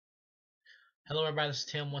Hello, everybody. This is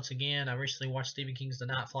Tim once again. I recently watched Stephen King's The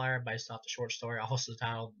Night Flyer based off the short story, also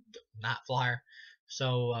titled Night Flyer.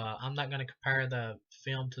 So I'm not going to compare the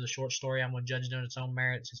film to the short story. I'm going to judge it on its own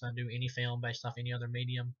merit since I do any film based off any other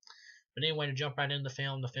medium. But anyway, to jump right into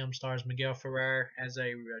the film stars Miguel Ferrer as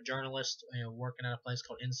a journalist, working at a place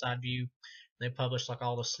called Inside View. They publish like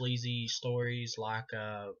all the sleazy stories, like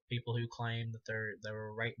people who claim that they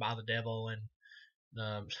were raped by the devil and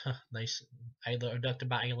um, they abducted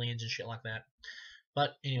by aliens and shit like that.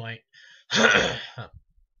 But anyway, to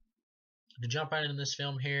jump right into this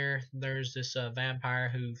film here, there's this vampire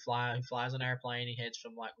who flies an airplane. He heads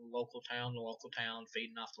from like local town to local town,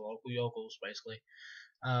 feeding off the local yokels, basically.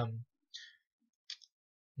 Um,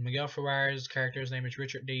 Miguel Ferrer's character's name is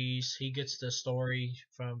Richard Dees. He gets the story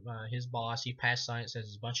from his boss. He passes on it, says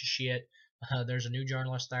it's a bunch of shit. There's a new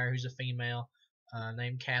journalist there who's a female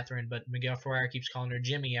named Catherine, but Miguel Ferrer keeps calling her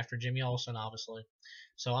Jimmy after Jimmy Olsen, obviously.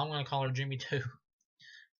 So I'm going to call her Jimmy too,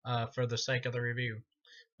 for the sake of the review.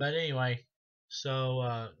 But anyway,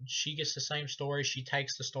 so she gets the same story. She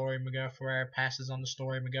takes the story. Miguel Ferrer passes on the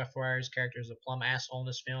story. Miguel Ferrer's character is a plumb asshole in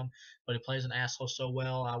this film, but he plays an asshole so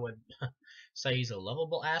well, I would say he's a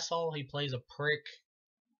lovable asshole. He plays a prick,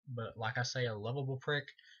 but like I say, a lovable prick,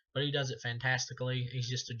 but he does it fantastically. He's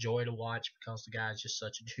just a joy to watch because the guy's just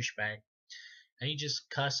such a douchebag. And he just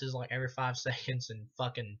cusses like every 5 seconds and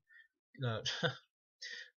fucking uh,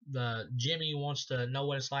 the Jimmy wants to know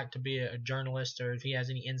what it's like to be a journalist or if he has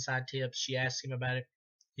any inside tips. She asks him about it.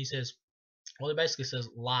 He says, well, he basically says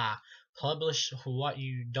lie. Publish what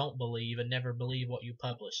you don't believe and never believe what you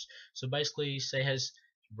publish. So basically he says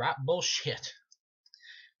write bullshit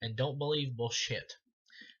and don't believe bullshit.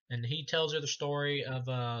 And he tells her the story of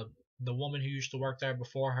the woman who used to work there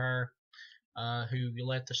before her, who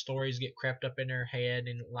let the stories get crept up in her head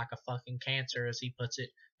and like a fucking cancer, as he puts it,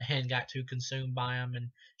 and got too consumed by them, and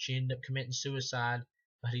she ended up committing suicide.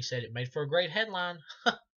 But he said it made for a great headline.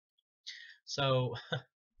 So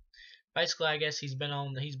basically, I guess he's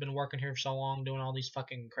been working here for so long, doing all these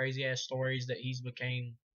fucking crazy ass stories that he's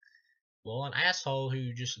became, well, an asshole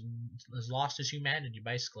who just has lost his humanity,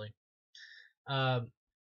 basically. Uh,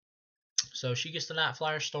 so she gets the Night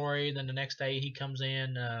Flyer story. Then the next day he comes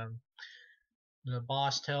in.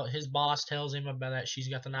 His boss tells him about that she's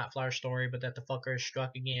got the Night Flyer story, but that the fucker is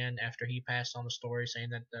struck again after he passed on the story, saying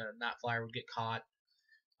that the Night Flyer would get caught.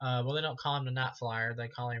 Well, they don't call him the Night Flyer; they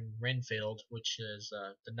call him Renfield, which is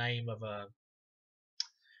the name of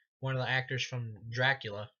one of the actors from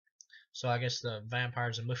Dracula. So I guess the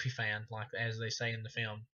vampire's a movie fan, like as they say in the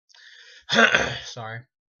film. Sorry,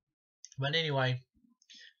 but anyway,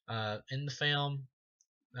 in the film,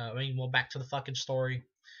 well, back to the fucking story.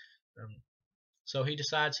 Um, So he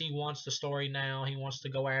decides he wants the story now. He wants to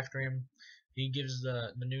go after him. He gives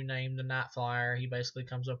the new name, the Night Flyer. He basically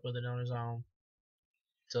comes up with it on his own.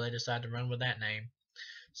 So they decide to run with that name.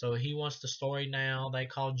 So he wants the story now. They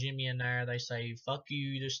call Jimmy in there. They say, "Fuck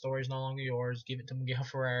you. This story's no longer yours. Give it to Miguel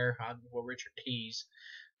Ferrer." Well, Richard Dees.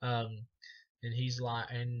 Um, and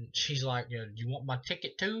she's like, "Do you want my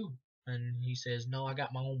ticket too?" And he says, "No, I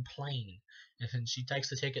got my own plane." And she takes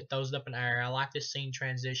the ticket, throws it up in the air. I like this scene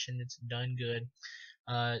transition. It's done good.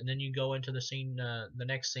 Then you go into the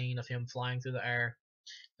next scene of him flying through the air.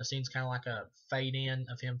 The scene's kind of like a fade in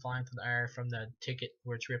of him flying through the air from the ticket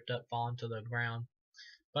where it's ripped up, falling to the ground.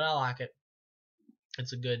 But I like it.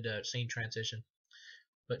 It's a good scene transition.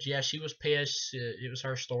 But yeah, she was pissed. It was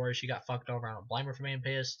her story. She got fucked over. I don't blame her for being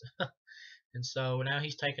pissed. And so now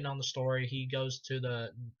he's taking on the story. He goes to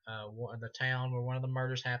the town where one of the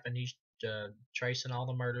murders happened. He's tracing all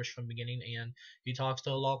the murders from beginning to end. He talks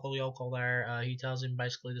to a local yokel there. He tells him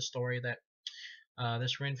basically the story that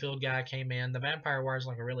this Renfield guy came in. The vampire wears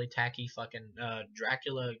like a really tacky fucking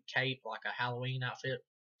Dracula cape, like a Halloween outfit.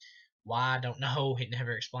 Why, I don't know. He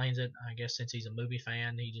never explains it. I guess since he's a movie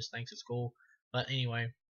fan, he just thinks it's cool. But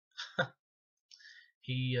anyway,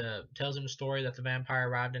 he tells him a story that the vampire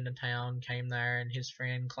arrived into town, came there, and his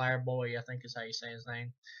friend Clairboy, I think is how you say his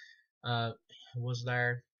name, uh, was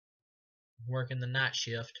there working the night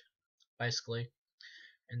shift, basically.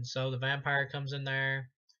 And so the vampire comes in there,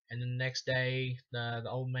 and then the next day, the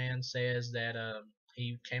old man says that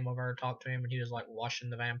he came over and talked to him, and he was like washing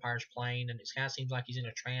the vampire's plane, and it kind of seems like he's in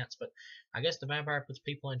a trance. But I guess the vampire puts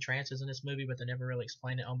people in trances in this movie, but they never really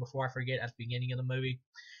explain it. Before I forget, at the beginning of the movie,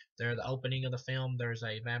 the opening of the film, there's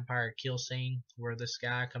a vampire kill scene where this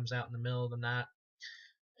guy comes out in the middle of the night,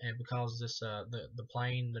 and because this the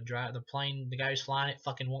plane the guy who's flying it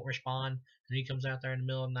fucking won't respond, and he comes out there in the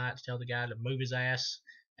middle of the night to tell the guy to move his ass,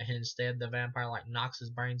 and instead the vampire like knocks his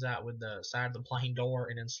brains out with the side of the plane door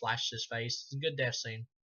and then slashes his face. It's a good death scene.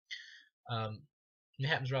 It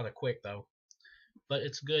happens rather quick though. but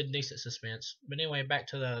it's good, decent suspense. But anyway, back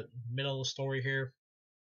to the middle of the story here.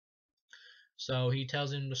 So he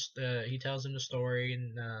tells him the story,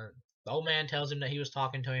 and the old man tells him that he was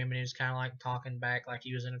talking to him, and he was kind of like talking back like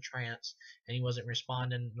he was in a trance, and he wasn't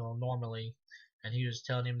responding normally. And he was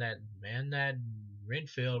telling him that, man, that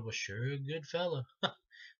Renfield was sure a good fella.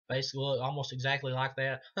 Basically, almost exactly like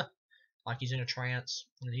that. Like he's in a trance,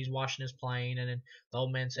 and he's washing his plane, and then the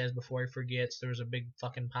old man says before he forgets, there's a big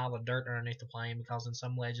fucking pile of dirt underneath the plane, because in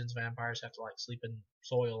some legends vampires have to like sleep in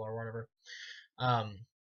soil or whatever. Um,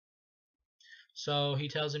 so he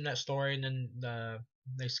tells him that story, and then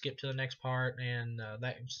they skip to the next part, and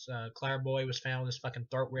that Claire boy was found with his fucking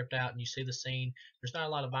throat ripped out, and you see the scene. There's not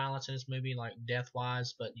a lot of violence in this movie, like death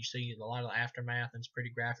wise, but you see a lot of the aftermath, and it's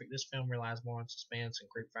pretty graphic. This film relies more on suspense and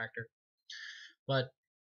creep factor, but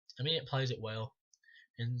I mean, it plays it well.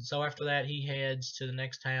 And so after that, he heads to the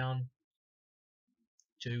next town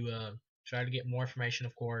to try to get more information,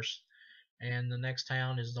 of course. And the next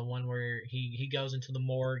town is the one where he goes into the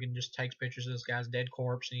morgue and just takes pictures of this guy's dead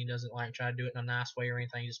corpse, and he doesn't like try to do it in a nice way or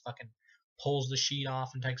anything. He just fucking pulls the sheet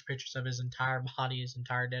off and takes pictures of his entire body, his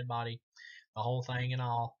entire dead body, the whole thing and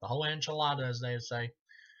all, the whole enchilada, as they would say.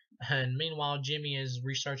 And meanwhile, Jimmy is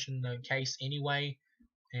researching the case anyway,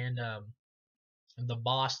 and the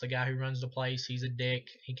boss, the guy who runs the place, he's a dick.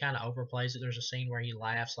 He kind of overplays it. There's a scene where he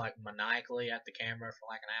laughs like maniacally at the camera for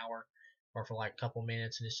like an hour or for like a couple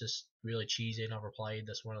minutes, and it's just really cheesy and overplayed.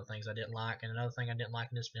 That's one of the things I didn't like. And another thing I didn't like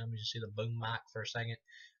in this film is you see the boom mic for a second,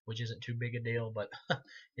 which isn't too big a deal, but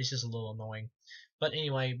it's just a little annoying. But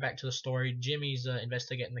anyway, back to the story. Jimmy's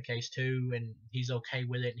investigating the case too, and he's okay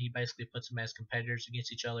with it. And he basically puts them as competitors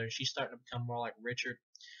against each other. She's starting to become more like Richard.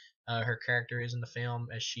 Her character is in the film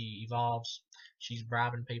as she evolves. She's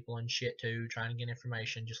bribing people and shit too, trying to get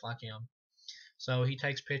information just like him. So he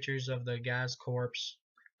takes pictures of the guy's corpse.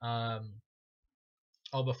 Um,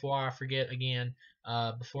 oh, before I forget again,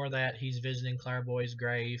 before that, he's visiting Clairboy's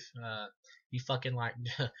grave. He fucking like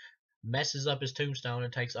messes up his tombstone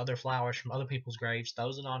and takes other flowers from other people's graves,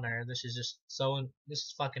 throws it on there. This is just so, this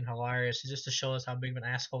is fucking hilarious. Just to show us how big of an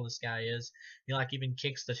asshole this guy is. He like even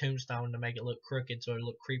kicks the tombstone to make it look crooked so it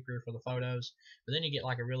look creepier for the photos. But then you get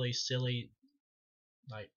like a really silly,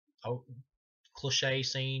 like, oh, cliche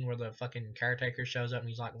scene where the fucking caretaker shows up and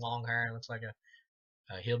he's like long hair and looks like a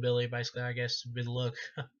hillbilly, basically, I guess would be the look,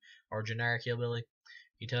 or generic hillbilly.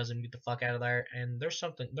 He tells him to get the fuck out of there. And there's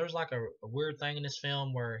like a weird thing in this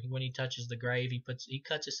film where when he touches the grave, he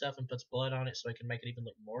cuts himself and puts blood on it so he can make it even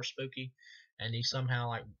look more spooky. And he somehow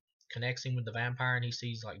like connects him with the vampire, and he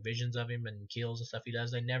sees like visions of him and kills and stuff he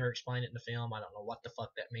does. They never explain it in the film. I don't know what the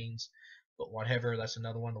fuck that means, but whatever. That's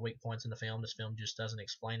another one of the weak points in the film. This film just doesn't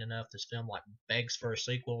explain enough. This film like begs for a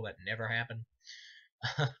sequel that never happened.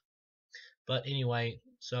 But anyway,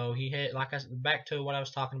 so he had, like I said, back to what I was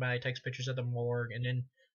talking about. He takes pictures of the morgue, and then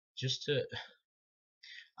just to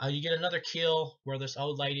you get another kill where this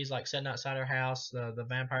old lady's like sitting outside her house. The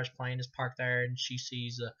vampire's plane is parked there, and she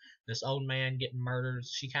sees this old man getting murdered.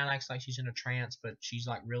 She kind of acts like she's in a trance, but she's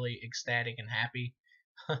like really ecstatic and happy.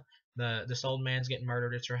 This old man's getting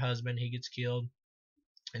murdered. It's her husband. He gets killed,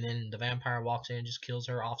 and then the vampire walks in and just kills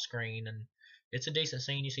her off screen. And it's a decent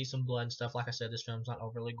scene. You see some blood and stuff. Like I said, this film's not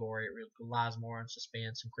overly gory. It relies more on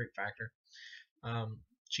suspense and creep factor.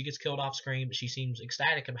 She gets killed off screen, but she seems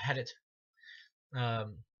ecstatic about it.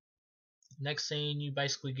 Next scene, you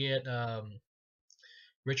basically get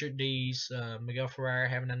Richard D's Miguel Ferrer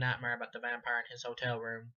having a nightmare about the vampire in his hotel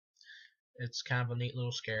room. It's kind of a neat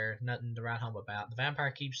little scare, nothing to write home about. The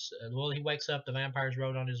vampire keeps, he wakes up, the vampire's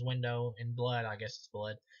wrote on his window in blood, I guess it's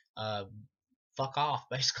blood. Fuck off,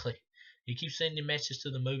 basically. He keeps sending messages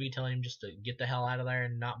to the movie telling him just to get the hell out of there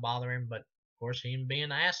and not bother him, but of course, him being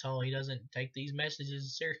an asshole, he doesn't take these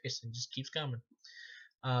messages serious and just keeps coming.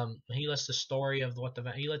 He lets the story of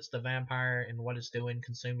he lets the vampire and what it's doing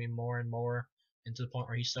consume him more and more, and to the point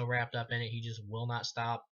where he's so wrapped up in it, he just will not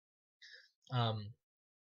stop.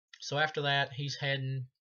 So after that, he's heading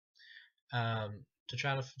to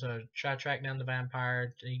try to track down the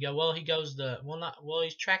vampire. He's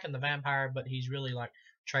tracking the vampire, but he's really like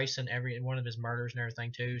tracing every one of his murders and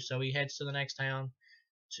everything too. So he heads to the next town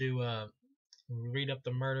to read up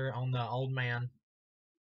the murder on the old man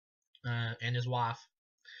and his wife.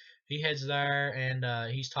 He heads there, and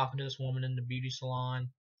he's talking to this woman in the beauty salon.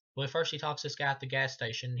 Well, at first he talks to this guy at the gas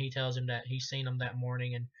station. He tells him that he's seen him that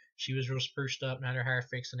morning, and she was real spruced up and had her hair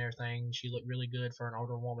fixed and everything. She looked really good for an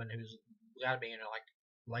older woman who's got to be in her like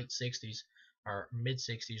late 60s or mid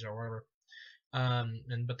 60s or whatever.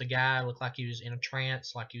 But the guy looked like he was in a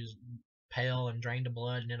trance, like he was pale and drained of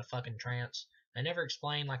blood and in a fucking trance. They never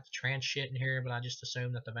explain like the trance shit in here, but I just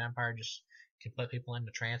assume that the vampire just can put people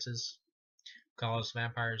into trances because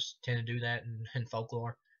vampires tend to do that in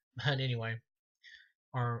folklore. But anyway,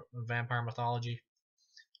 or vampire mythology.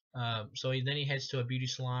 Then he heads to a beauty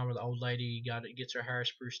salon where the old lady gets her hair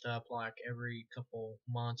spruced up like every couple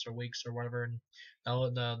months or weeks or whatever.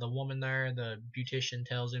 And the woman there, the beautician,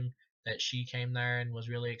 tells him that she came there and was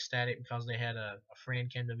really ecstatic because they had a friend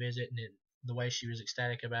came to visit, and the way she was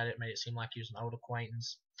ecstatic about it made it seem like he was an old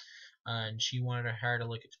acquaintance. And she wanted her hair to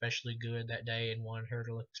look especially good that day, and wanted her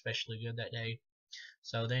to look especially good that day.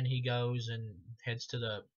 So then he goes and heads to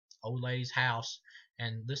the old lady's house.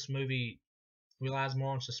 And this movie relies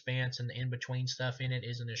more on suspense, and the in between stuff in it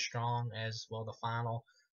isn't as strong as well the final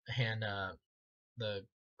and the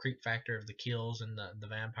creep factor of the kills and the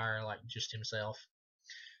vampire like just himself.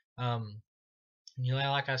 Um,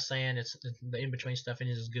 like I was saying, it's the in between stuff in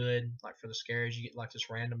it is good. Like for the scares, you get like this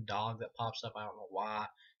random dog that pops up. I don't know why.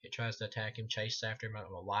 It tries to attack him, chases after him. I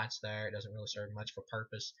don't know why it's there. It doesn't really serve much for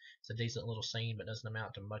purpose. It's a decent little scene, but doesn't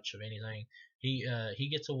amount to much of anything. He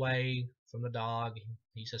gets away from the dog.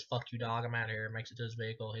 He says, "Fuck you, dog! I'm out of here." Makes it to his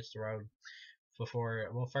vehicle, hits the road.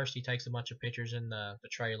 First he takes a bunch of pictures in the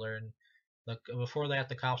trailer, and before that,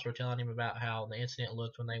 the cops were telling him about how the incident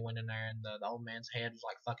looked when they went in there, and the old man's head was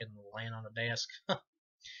like fucking laying on a desk,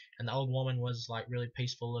 and the old woman was like really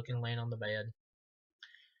peaceful looking, laying on the bed,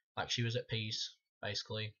 like she was at peace,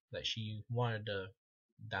 basically, that she wanted to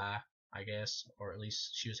die, I guess, or at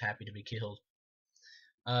least she was happy to be killed.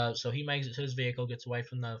 So he makes it to his vehicle, gets away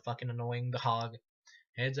from the fucking annoying dog,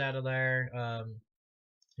 heads out of there, and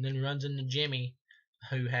then runs into Jimmy,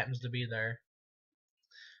 who happens to be there.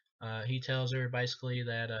 He tells her basically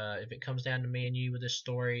that if it comes down to me and you with this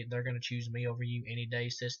story, they're gonna choose me over you any day,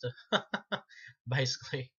 sister.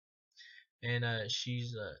 Basically, and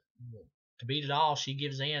she's to beat it all, she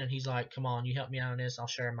gives in, and he's like, "Come on, you help me out on this. I'll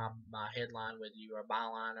share my headline with you or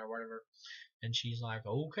byline or whatever." And she's like,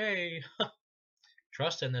 "Okay,"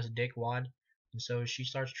 trusting this dickwad. And so she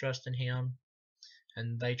starts trusting him,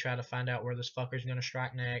 and they try to find out where this fucker's gonna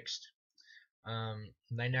strike next.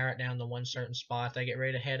 They narrow it down to one certain spot. They get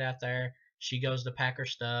ready to head out there. She goes to pack her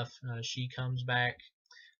stuff. She comes back.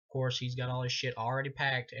 Of course, he's got all his shit already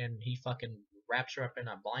packed, and he fucking wraps her up in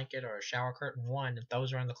a blanket or a shower curtain one and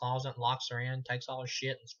throws her in the closet, locks her in, takes all her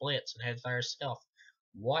shit and splits and heads there himself.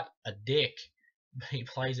 What a dick. He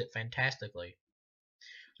plays it fantastically.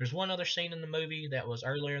 There's one other scene in the movie that was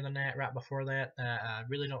earlier than that, right before that, that I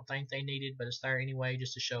really don't think they needed, but it's there anyway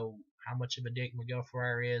just to show how much of a dick Miguel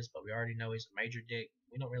Ferrer is, but we already know he's a major dick.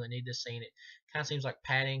 We don't really need this scene. It kind of seems like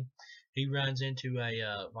padding. He runs into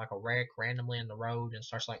like a wreck randomly in the road and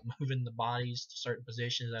starts like moving the bodies to certain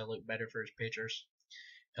positions that look better for his pictures.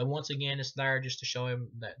 And once again, it's there just to show him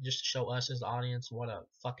that, just to show us as the audience what a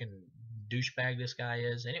fucking douchebag this guy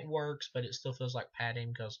is, and it works, but it still feels like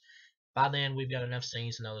padding because by then we've got enough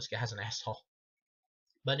scenes to know this guy's an asshole.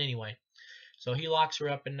 But anyway, so he locks her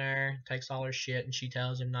up in there, takes all her shit, and she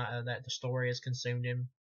tells him not, that the story has consumed him.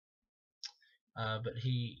 But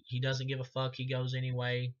he doesn't give a fuck. He goes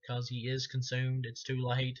anyway because he is consumed. It's too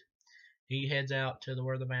late. He heads out to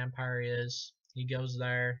where the vampire is. He goes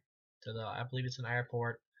there to I believe it's an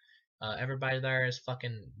airport. Everybody there is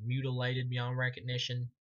fucking mutilated beyond recognition.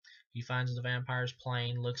 He finds the vampire's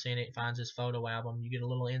plane, looks in it, finds his photo album. You get a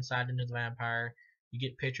little insight into the vampire. You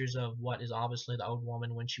get pictures of what is obviously the old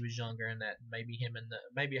woman when she was younger, and that maybe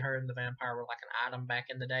her and the vampire were like an item back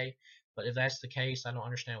in the day. But if that's the case, I don't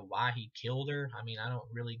understand why he killed her. I mean, I don't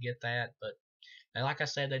really get that. But like I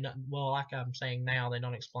said, they don't. Well, like I'm saying now, they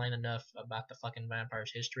don't explain enough about the fucking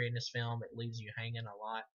vampire's history in this film. It leaves you hanging a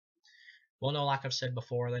lot. Well, no, like I've said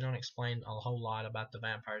before, they don't explain a whole lot about the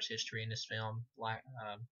vampire's history in this film.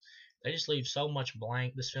 They just leave so much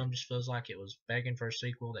blank. This film just feels like it was begging for a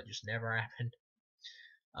sequel that just never happened.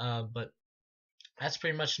 But that's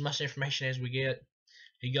pretty much as much information as we get.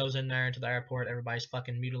 He goes in there into the airport. Everybody's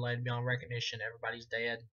fucking mutilated beyond recognition. Everybody's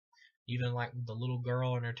dead. Even like the little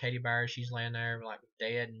girl and her teddy bear, she's laying there like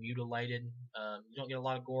dead and mutilated. You don't get a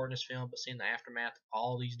lot of gore in this film, but seeing the aftermath of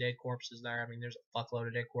all these dead corpses there, I mean, there's a fuckload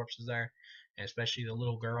of dead corpses there, and especially the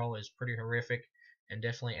little girl is pretty horrific and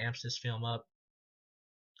definitely amps this film up.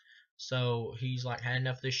 So he's like had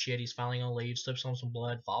enough of this shit. He's finally gonna leave. Slips on some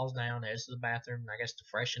blood, falls down, heads to the bathroom. I guess to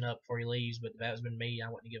freshen up before he leaves. But if that has been me, I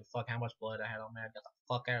wouldn't give a fuck how much blood I had on me. I got the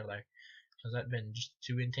fuck out of there because that'd been just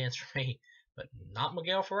too intense for me. But not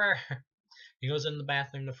Miguel Ferrer. He goes in the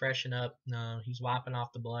bathroom to freshen up. He's wiping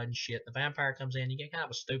off the blood and shit. The vampire comes in. You get kind of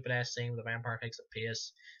a stupid ass scene where the vampire takes a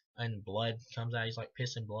piss and blood comes out. He's like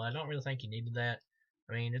pissing blood. I don't really think you needed that.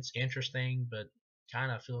 I mean, it's interesting, but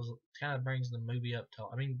kind of brings the movie up to,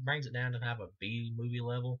 I mean, brings it down to have a B movie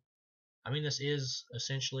level. I mean, this is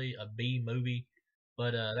essentially a B movie,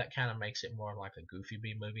 but that kind of makes it more like a goofy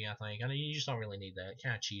B movie, I think. I mean, you just don't really need that.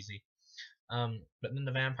 Kind of cheesy. But then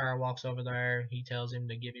the vampire walks over there. He tells him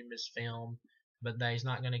to give him his film, but that he's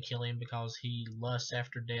not going to kill him because he lusts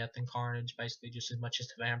after death and carnage, basically just as much as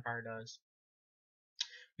the vampire does.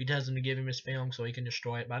 He tells him to give him his film so he can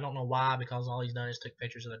destroy it, but I don't know why, because all he's done is took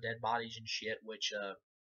pictures of the dead bodies and shit, which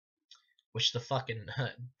the fucking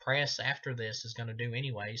press after this is going to do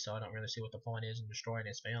anyway, so I don't really see what the point is in destroying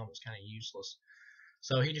his film. It's kind of useless.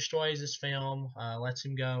 So he destroys his film, lets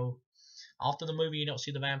him go. After the movie, you don't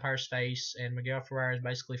see the vampire's face, and Miguel Ferrer is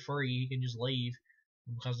basically free. He can just leave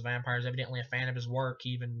because the vampire is evidently a fan of his work. He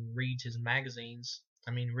even reads his magazines.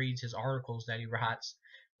 I mean, reads his articles that he writes,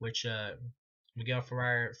 which Miguel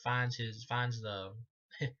Ferrer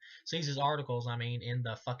sees his articles. I mean, in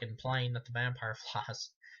the fucking plane that the vampire flies,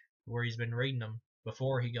 where he's been reading them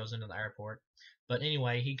before he goes into the airport. But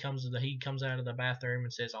anyway, he comes out of the bathroom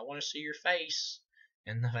and says, "I want to see your face,"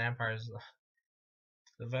 and the vampire's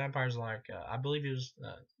like, I believe he was,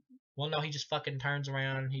 well, no, he just fucking turns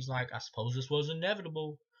around and he's like, "I suppose this was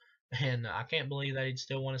inevitable." And I can't believe that he'd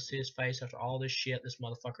still want to see his face after all this shit. This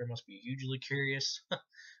motherfucker must be hugely curious.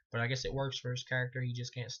 But I guess it works for his character. He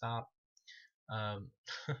just can't stop. Um,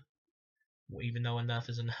 even though enough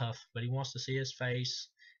is enough. But he wants to see his face.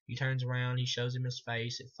 He turns around. He shows him his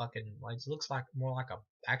face. It fucking looks like more like a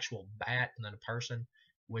actual bat than a person,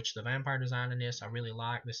 which the vampire design in this I really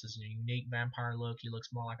like. This is a unique vampire look. He looks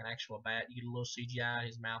more like an actual bat. You get a little CGI.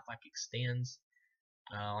 His mouth like extends,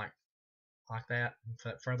 like that.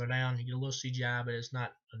 Further down, you get a little CGI, but it's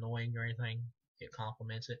not annoying or anything. It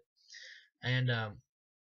complements it. And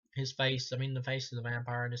his face, I mean, the face of the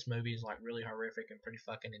vampire in this movie is like really horrific and pretty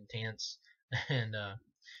fucking intense. And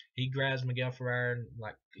he grabs Miguel Ferrer, and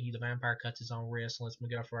like the vampire cuts his own wrist and lets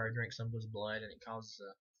Miguel Ferrer drink some of his blood, and it causes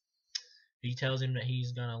he tells him that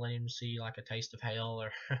he's gonna let him see like a taste of hell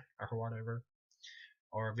or or whatever,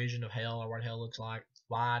 or a vision of hell, or what hell looks like.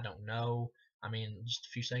 Why, I don't know. I mean, just a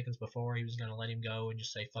few seconds before he was gonna let him go and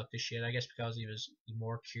just say fuck this shit. I guess because he was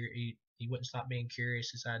more curious, he wouldn't stop being curious.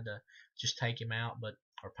 He decided to just take him out,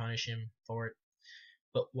 or punish him for it.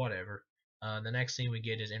 But whatever. The next scene we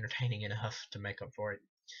get is entertaining enough to make up for it.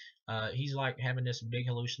 He's like having this big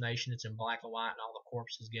hallucination. It's in black and white, and all the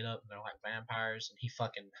corpses get up, and they're like vampires, and he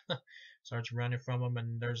fucking starts running from them,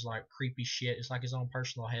 and there's like creepy shit. It's like his own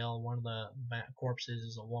personal hell. One of the corpses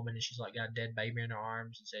is a woman, and she's like got a dead baby in her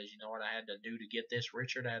arms, and says, "You know what I had to do to get this,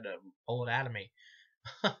 Richard? I had to pull it out of me."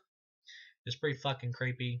 It's pretty fucking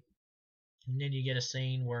creepy. And then you get a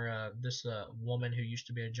scene where this woman who used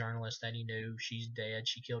to be a journalist that he knew, she's dead.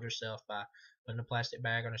 She killed herself by putting a plastic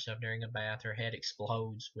bag on herself during a bath. Her head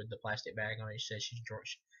explodes with the plastic bag on it. She says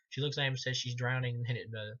she looks at him and says she's drowning, and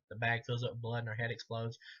the bag fills up with blood and her head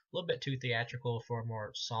explodes. A little bit too theatrical for a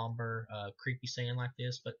more somber, creepy scene like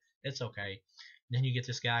this, but it's okay. And then you get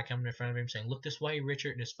this guy coming in front of him saying, "Look this way,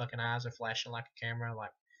 Richard," and his fucking eyes are flashing like a camera, like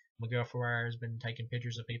Miguel Ferrer has been taking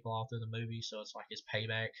pictures of people all through the movie, so it's like his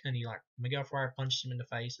payback. And Miguel Ferrer punches him in the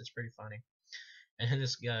face. It's pretty funny. And then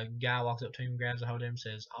this guy walks up to him, grabs a hold of him, and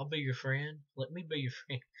says, "I'll be your friend. Let me be your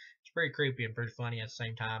friend." It's pretty creepy and pretty funny at the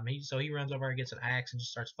same time. He runs over and gets an axe and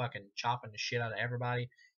just starts fucking chopping the shit out of everybody.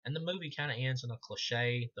 And the movie kind of ends in a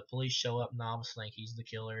cliche. The police show up and obviously think he's the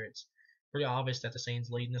killer. It's pretty obvious that the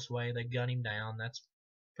scene's leading this way. They gun him down. That's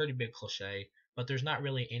pretty big cliche. But there's not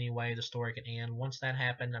really any way the story can end. Once that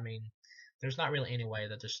happened, I mean, there's not really any way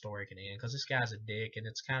that this story can end because this guy's a dick, and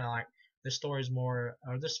it's kind of like this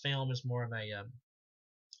film is more of a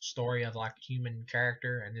story of like human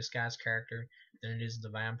character and this guy's character than it is the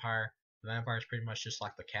vampire. The vampire is pretty much just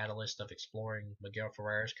like the catalyst of exploring Miguel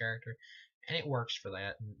Ferrer's character, and it works for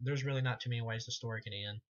that. And there's really not too many ways the story can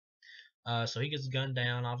end. So he gets gunned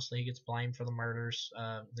down. Obviously, he gets blamed for the murders.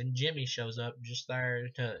 Then Jimmy shows up just there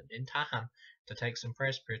in time to take some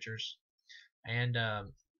press pictures, and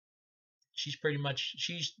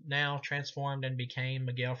she's now transformed and became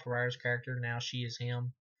Miguel Ferrer's character. Now she is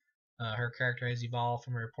him. Her character has evolved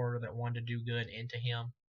from a reporter that wanted to do good into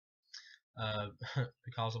him.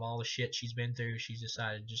 Because of all the shit she's been through, she's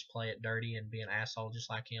decided to just play it dirty and be an asshole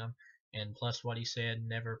just like him. And plus, what he said: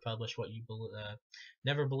 never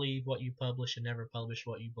never believe what you publish, and never publish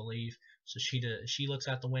what you believe. So she looks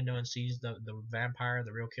out the window and sees the vampire,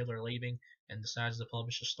 the real killer, leaving, and decides to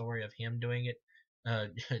publish a story of him doing it,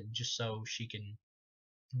 just so she can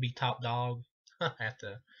be top dog at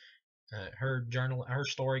the her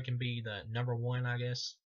story can be the number one, I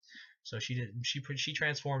guess. So she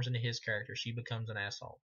transforms into his character. She becomes an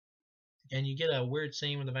asshole. and you get a weird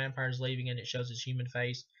scene when the vampire's leaving, and it shows his human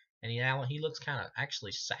face, and he looks kind of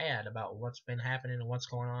actually sad about what's been happening and what's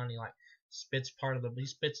going on. He like he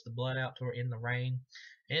spits the blood out in the rain,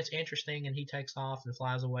 and it's interesting. And he takes off and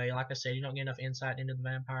flies away. Like I said, you don't get enough insight into the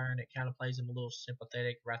vampire, and it kind of plays him a little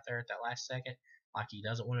sympathetic right there at that last second, like he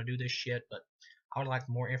doesn't want to do this shit. But I would like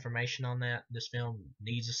more information on that. This film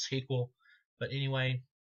needs a sequel. But anyway,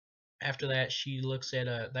 after that, she looks at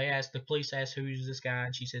the police ask who's this guy,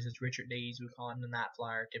 and she says it's Richard Dees. We call him the Night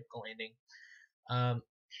Flyer. Typical ending. Um,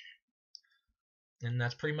 and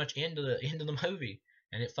that's pretty much end of the movie.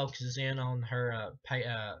 And it focuses in on her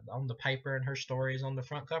on the paper, and her story is on the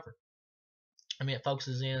front cover. I mean, it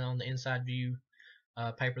focuses in on the inside view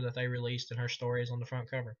paper that they released, and her story is on the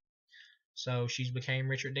front cover. So she's became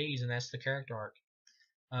Richard Dees, and that's the character arc.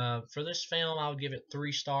 For this film, I would give it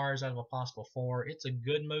 3 stars out of a possible 4. It's a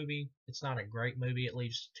good movie. It's not a great movie. It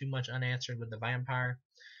leaves too much unanswered with the vampire,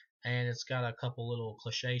 and it's got a couple little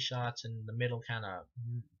cliche shots, and the middle kind of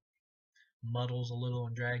muddles a little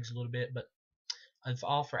and drags a little bit. But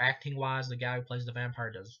all for acting wise, the guy who plays the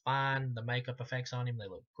vampire does fine. The makeup effects on him, they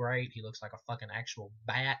look great. He looks like a fucking actual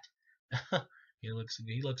bat. He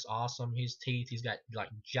looks awesome. His teeth, he's got like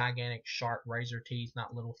gigantic sharp razor teeth,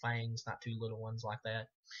 not little fangs, not two little ones like that.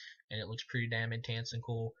 And it looks pretty damn intense and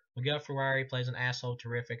cool. Miguel Ferrari plays an asshole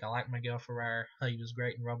terrific. I like Miguel Ferrari. He was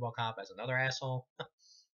great in RoboCop as another asshole.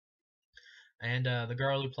 And the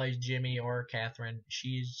girl who plays Jimmy, or Catherine,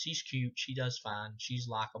 she's cute. She does fine. She's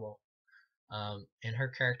likable. And her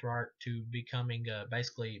character arc to becoming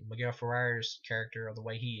basically Miguel Ferrari's character, or the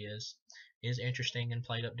way he is interesting and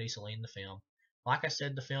played up decently in the film. Like I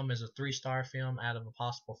said, the film is a 3-star film out of a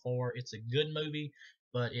possible 4. It's a good movie,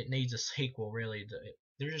 but it needs a sequel. Really,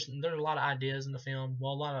 there's a lot of ideas in the film.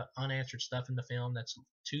 Well, a lot of unanswered stuff in the film that's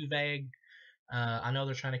too vague. I know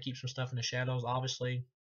they're trying to keep some stuff in the shadows, obviously,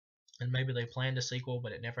 and maybe they planned a sequel,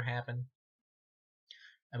 but it never happened.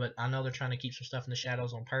 But I know they're trying to keep some stuff in the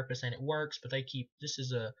shadows on purpose, and it works. But this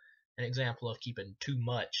is an example of keeping too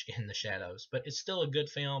much in the shadows. But it's still a good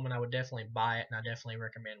film, and I would definitely buy it, and I definitely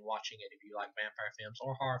recommend watching it if you like vampire films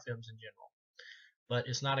or horror films in general. But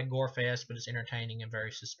it's not a gore fest, but it's entertaining and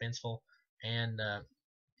very suspenseful. And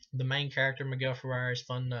the main character, Miguel Ferrari, is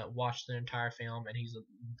fun to watch the entire film, and he's a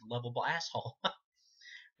lovable asshole.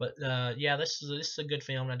 But yeah, this is a good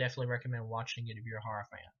film, and I definitely recommend watching it if you're a horror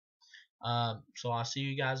fan. So I'll see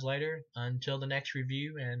you guys later until the next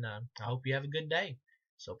review, and I hope you have a good day.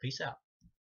 So peace out.